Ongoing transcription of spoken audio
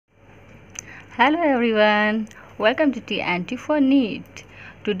Hello everyone, welcome to T&T for NEET.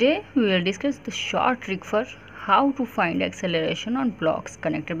 Today we will discuss the short trick for how to find acceleration on blocks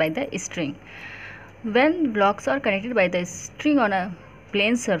connected by the string. When blocks are connected by the string on a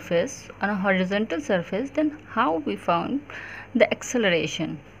plane surface, on a horizontal surface, then how we found the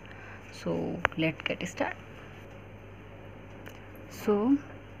acceleration. So let's get started. So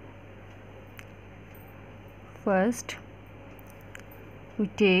first we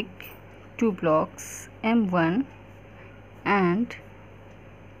take two blocks M1 and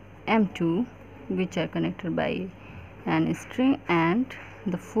M2 which are connected by an string, and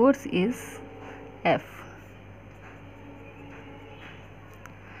the force is F.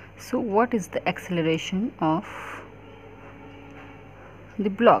 So what is the acceleration of the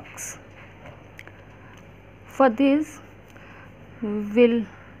blocks? For this we will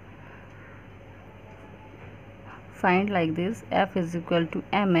find like this: F is equal to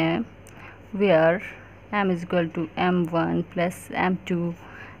ma, where m is equal to m1 plus m2,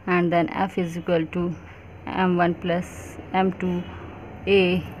 and then F is equal to m1 plus m2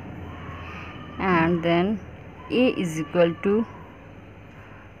 a, and then a is equal to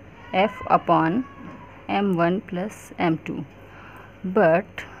F upon m1 plus m2.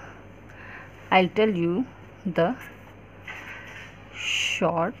 But I'll tell you the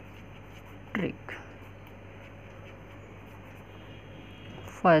short trick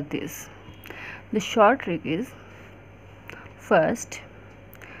for this. The short trick is, first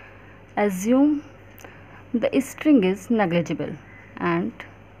assume the string is negligible and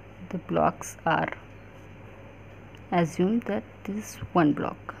the blocks are, assume that this is one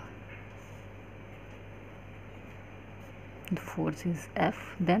block, the force is F.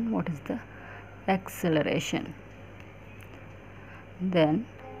 Then what is the acceleration? Then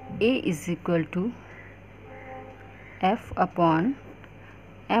a is equal to F upon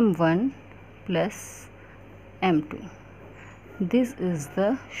m1 plus m2. This is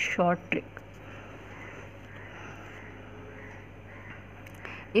the short trick.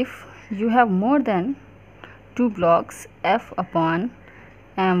 If you have more than two blocks, F upon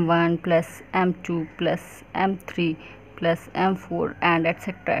m1 plus m2 plus m3 plus m4 and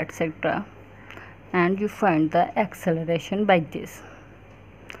etc., and you find the acceleration by this.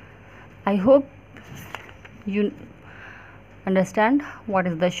 I hope you understand what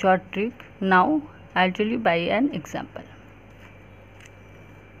is the short trick. Now I'll tell you by an example.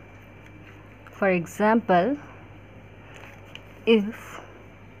 For example, if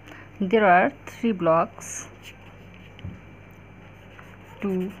there are three blocks,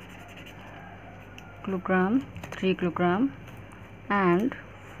 2 kilogram, 3 kilogram and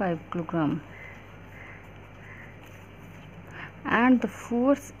 5 kilogram, and the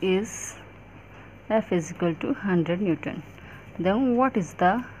force is F is equal to 100 Newton, then what is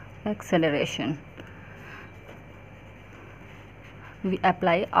the acceleration? We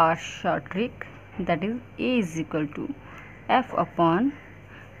apply our short trick, that is A is equal to F upon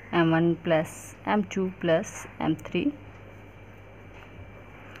m1 plus m2 plus m3.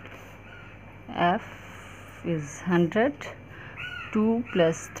 F is 100, 2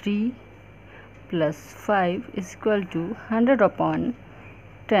 plus 3 plus 5 is equal to 100 upon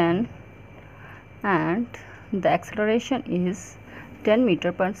 10, and the acceleration is 10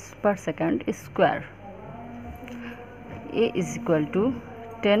 meter per second square. A is equal to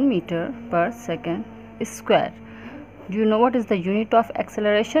 10 meter per second square. Do you know what is the unit of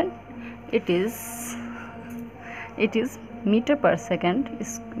acceleration? It is meter per second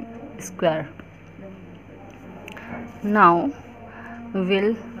square. Now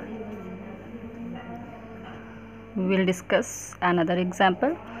we'll discuss another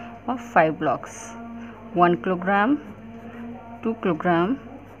example of 5 blocks: 1 kilogram, 2 kilogram,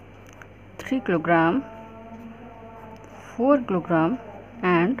 3 kilogram, 4 kilogram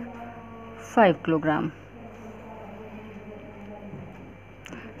and 5 kilogram,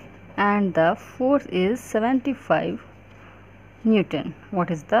 and the force is 75 Newton. What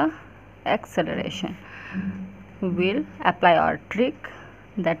is the acceleration? We will apply our trick,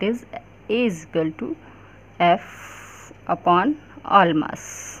 that is A is equal to F upon all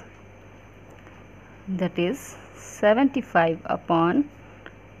mass, that is 75 upon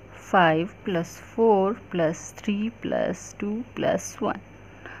 5 plus 4 plus 3 plus 2 plus 1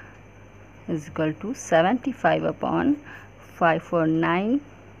 is equal to 75 upon 5 for 9,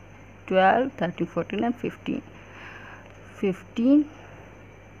 12, 13, 14 and 15. 15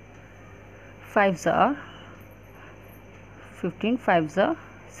 5s are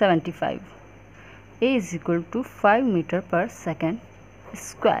 75. A is equal to 5 meter per second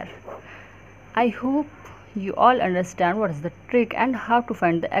square. I hope you all understand what is the trick and how to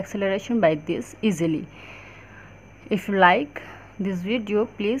find the acceleration by this easily. If you like this video,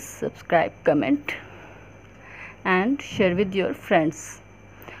 please subscribe, comment and share with your friends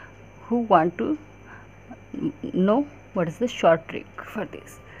who want to know what is the short trick for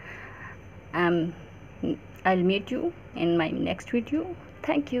this. I'll meet you in my next video.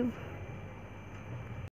 Thank you.